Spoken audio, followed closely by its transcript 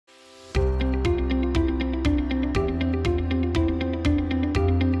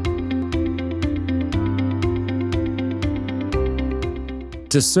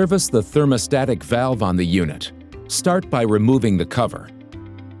To service the thermostatic valve on the unit, start by removing the cover.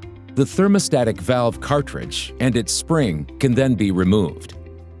 The thermostatic valve cartridge and its spring can then be removed.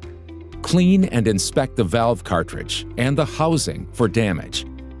 Clean and inspect the valve cartridge and the housing for damage.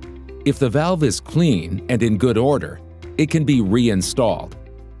 If the valve is clean and in good order, it can be reinstalled.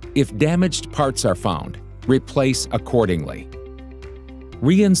 If damaged parts are found, replace accordingly.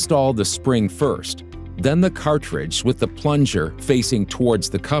 Reinstall the spring first, then the cartridge with the plunger facing towards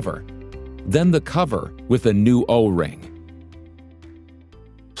the cover, then the cover with a new O-ring.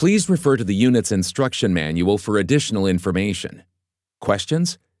 Please refer to the unit's instruction manual for additional information.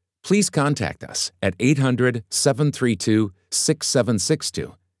 Questions? Please contact us at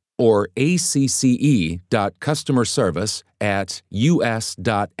 800-732-6762 or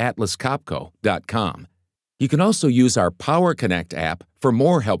acce.customerservice@us.atlascopco.com. You can also use our Power Connect app for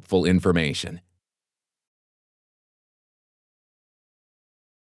more helpful information.